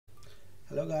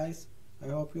Hello guys, I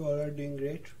hope you all are doing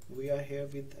great. We are here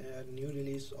with a new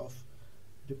release of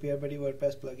RepairBuddy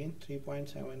WordPress plugin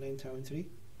 3.7973.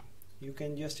 You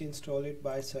can just install it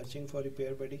by searching for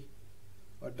RepairBuddy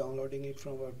or downloading it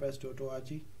from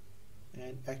wordpress.org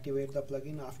and activate the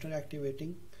plugin. After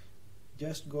activating,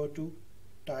 just go to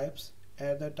types,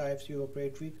 add the types you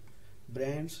operate with,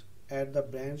 brands, add the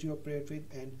brands you operate with,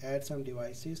 and add some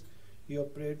devices you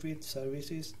operate with,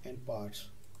 services and parts.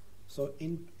 So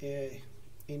in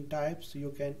types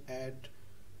you can add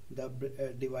the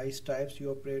device types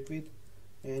you operate with,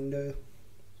 and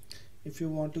if you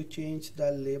want to change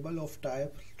the label of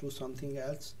type to something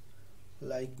else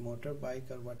like motorbike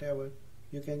or whatever,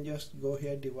 you can just go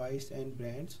here, device and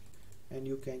brands, and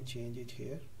you can change it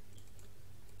here.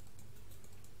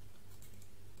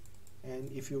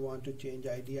 And if you want to change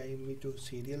IME to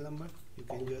serial number, you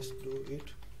can just do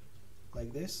it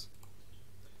like this.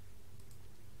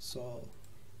 So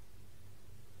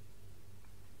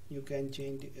you can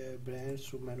change brands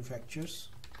to manufacturers,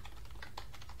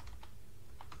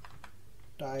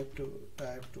 type to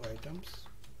items,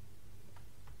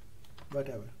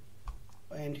 whatever.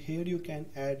 And here you can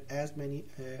add as many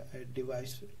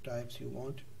device types you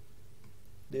want.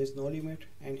 There is no limit.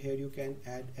 And here you can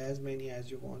add as many as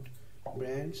you want.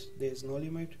 Brands, there is no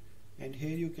limit. And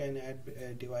here you can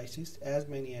add devices as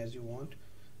many as you want.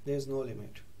 There is no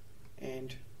limit.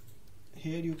 And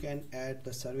here you can add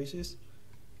the services.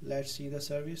 Let's see the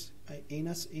service.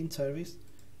 In service,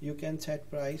 you can set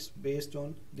price based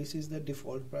on this is the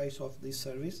default price of this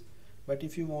service. But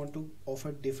if you want to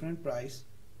offer different price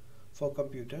for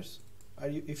computers,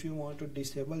 if you want to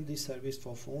disable this service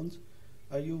for phones,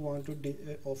 or you want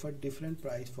to offer different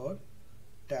price for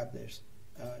tablets.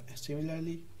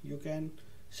 Similarly, you can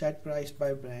set price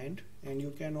by brand, and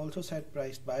you can also set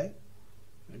price by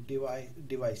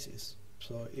devices.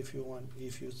 So if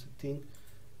you think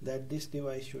that this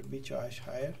device should be charged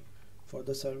higher for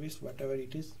the service, whatever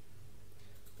it is,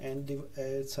 and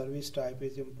the service type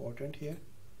is important here.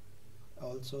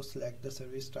 Also select the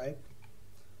service type.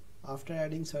 After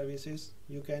adding services,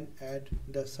 you can add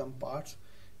some parts.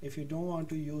 If you don't want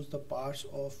to use the parts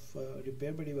of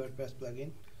RepairBuddy WordPress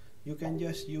plugin, you can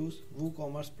just use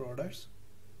WooCommerce products.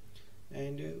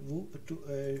 And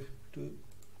to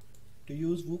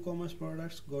use WooCommerce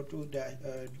products, go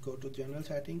to general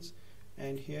settings,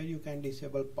 and here you can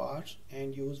disable parts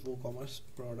and use WooCommerce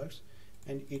products,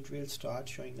 and it will start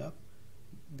showing up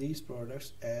these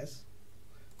products as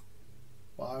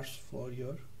parts for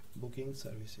your booking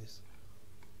services.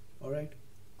 Alright,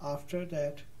 after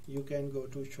that you can go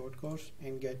to shortcodes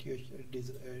and get your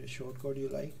shortcode you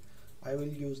like. I will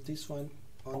use this one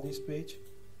on this page,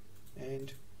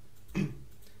 and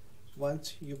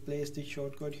once you place the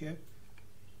shortcode here,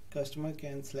 customer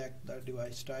can select the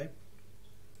device type,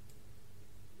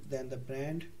 then the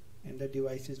brand, and the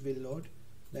devices will load.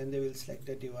 Then they will select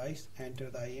the device, enter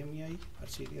the IMEI or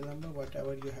serial number,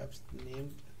 whatever you have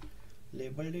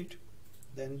labeled it.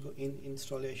 Then go in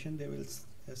installation, they will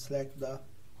select the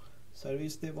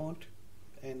service they want,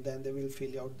 and then they will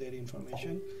fill out their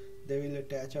information. They will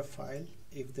attach a file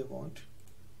if they want,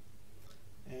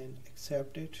 and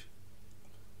accept it,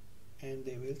 and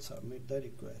they will submit the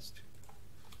request.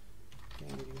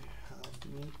 Can you help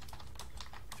me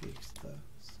fix the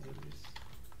service?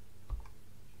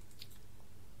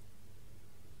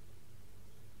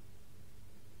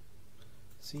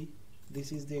 See,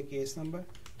 this is their case number.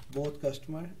 Both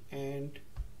customer and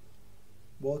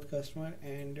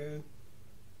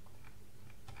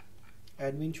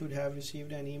admin should have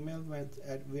received an email. When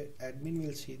admin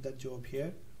will see the job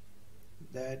here,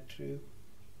 that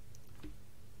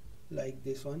like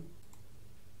this one,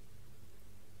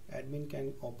 admin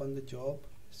can open the job,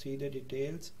 see the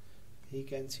details. He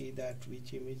can see that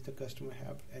which image the customer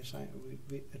have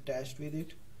attached with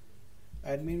it.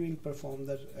 Admin will perform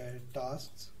the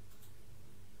tasks,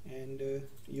 and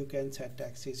you can set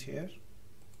taxes here,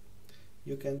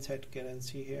 you can set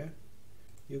currency here,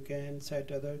 you can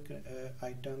set other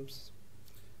items.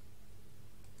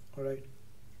 Alright,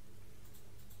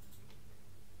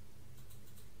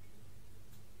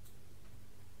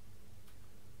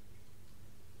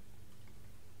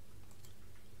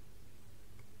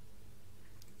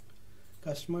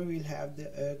 customer will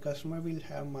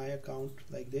have my account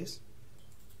like this,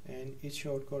 and its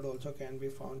shortcode also can be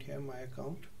found here, my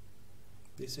account.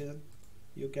 This is,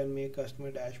 you can make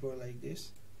customer dashboard like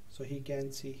this, so he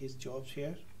can see his jobs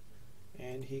here,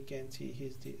 and he can see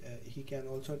he can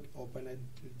also open a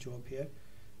job here.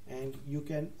 And you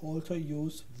can also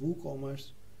use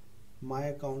WooCommerce my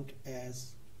account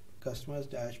as customer's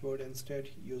dashboard. Instead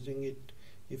using it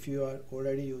if you are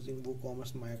already using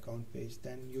WooCommerce My Account page,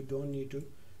 then you don't need to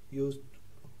use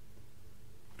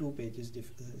two pages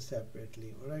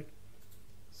separately. Alright,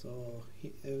 so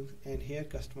and here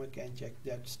customer can check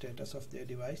that status of their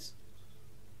device.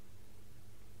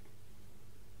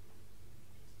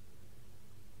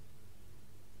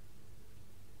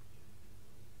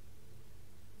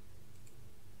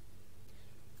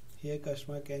 Here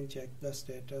customer can check the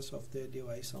status of their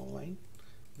device online.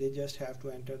 They just have to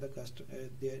enter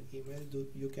their email.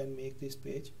 You can make this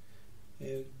page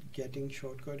getting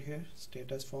shortcut here,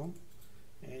 status form,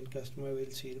 and customer will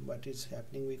see what is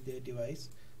happening with their device.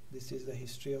 This is the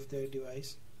history of their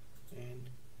device and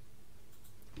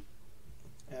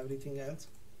everything else.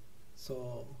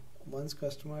 So once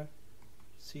customer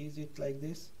sees it like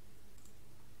this,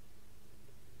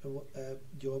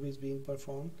 job is being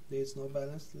performed, there is no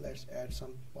balance. Let's add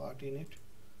some part in it.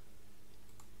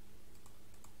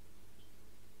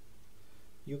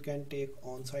 You can take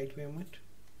on-site payment.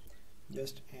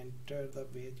 Just enter the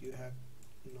way you have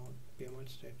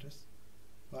payment status,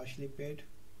 partially paid,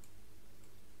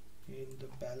 and the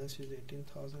balance is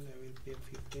 18,000. I will pay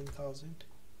 15,000.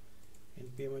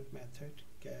 And payment method,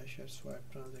 cash or swipe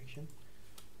transaction,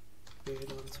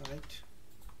 paid on site.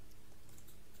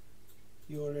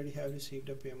 You already have received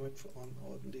a payment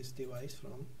on this device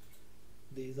from.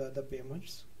 These are the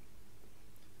payments,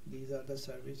 these are the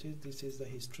services, this is the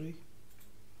history,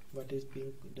 what is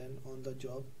being done on the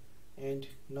job. And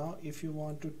now if you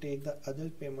want to take the other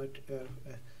payment,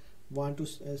 want to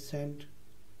send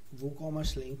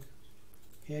WooCommerce link,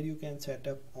 here you can set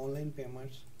up online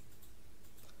payments,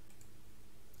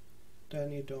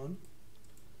 turn it on,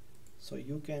 so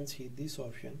you can see this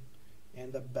option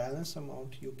and the balance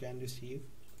amount you can receive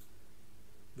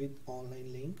with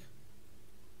online link.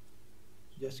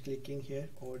 Just clicking here,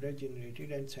 order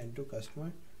generated and sent to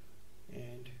customer,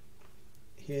 and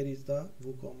here is the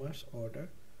WooCommerce order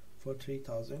for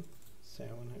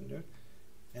 3,700,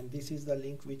 and this is the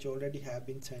link which already have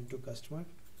been sent to customer.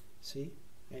 See,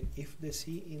 and if they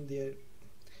see in their,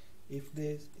 if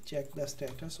they check the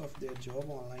status of their job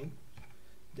online,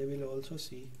 they will also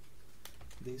see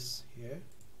this here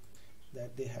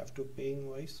that they have to pay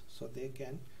invoice, so they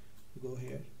can go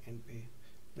here and pay.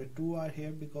 The two are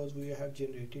here because we have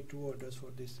generated two orders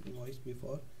for this invoice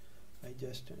before. I'm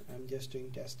just doing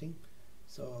testing.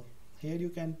 So here you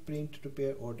can print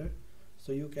repair order,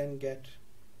 so you can get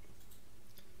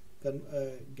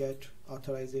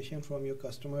authorization from your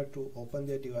customer to open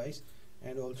their device,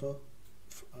 and also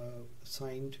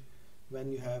signed when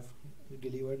you have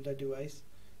delivered the device.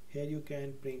 Here you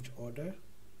can print order,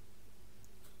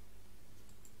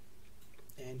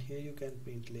 and here you can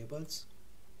print labels.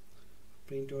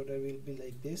 Print order will be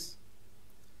like this,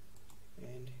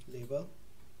 and label.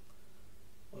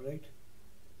 Alright,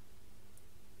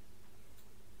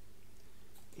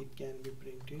 it can be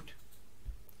printed.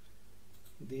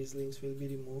 These links will be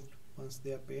removed once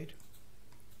they are paid.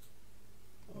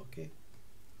 Okay,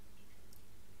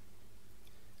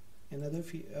 another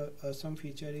some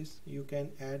feature is you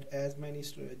can add as many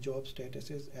job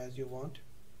statuses as you want.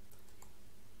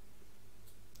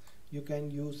 You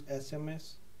can use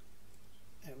SMS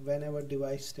whenever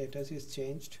device status is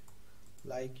changed,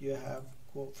 like you have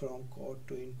from code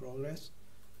to in progress,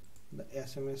 the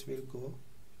SMS will go.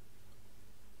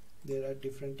 There are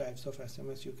different types of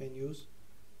SMS you can use.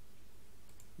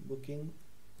 Booking,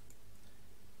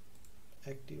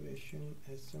 activation,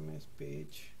 SMS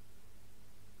page,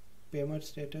 payment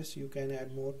status, you can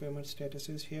add more payment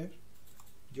statuses here.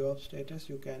 Job status,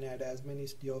 you can add as many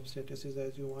job statuses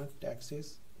as you want.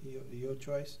 Taxes, your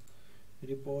choice.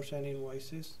 Reports and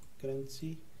invoices,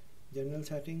 currency, general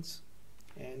settings,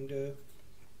 and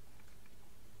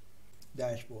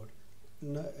dashboard.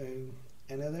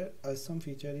 Another awesome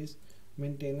feature is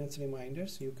maintenance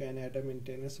reminders. You can add a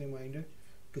maintenance reminder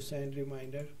to send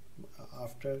reminder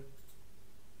after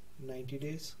 90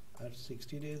 days or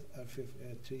 60 days or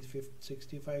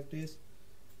 365 days.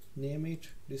 Name it,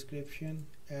 description,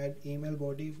 add email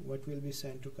body, what will be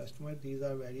sent to customer. These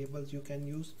are variables you can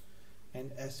use.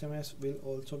 And SMS will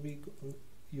also be,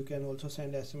 you can also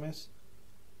send SMS,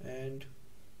 and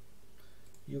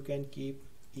you can keep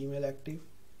email active,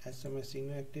 SMS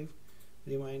inactive,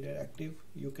 reminder active.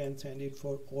 You can send it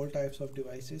for all types of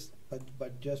devices,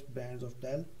 but just brands of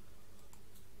Dell,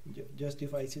 just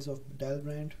devices of Dell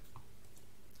brand,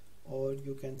 or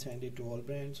you can send it to all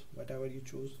brands, whatever you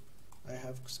choose. I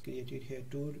have created here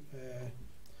two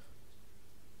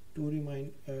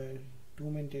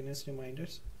maintenance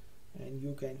reminders, and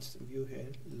you can view here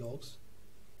logs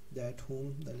that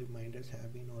whom the reminders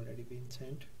have been already been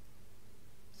sent.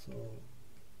 So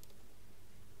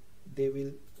they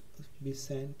will be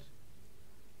sent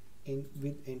in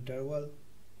with interval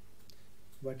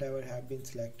whatever have been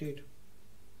selected.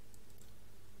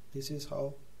 This is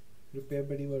how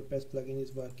RepairBuddy WordPress plugin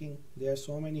is working. There are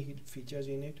so many features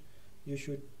in it. You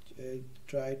should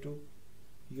try to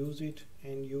use it,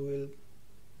 and you will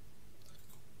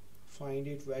find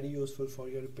it very useful for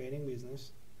your repairing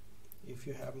business. If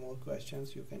you have more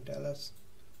questions, you can tell us.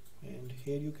 And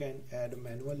here you can add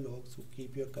manual logs to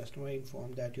keep your customer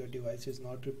informed that your device is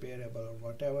not repairable or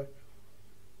whatever.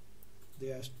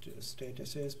 There are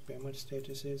statuses, payment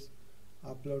statuses,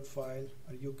 upload file,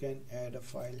 or you can add a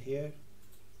file here.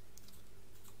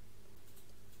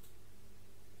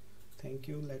 Thank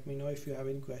you. Let me know if you have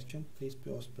any question. Please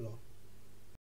post below.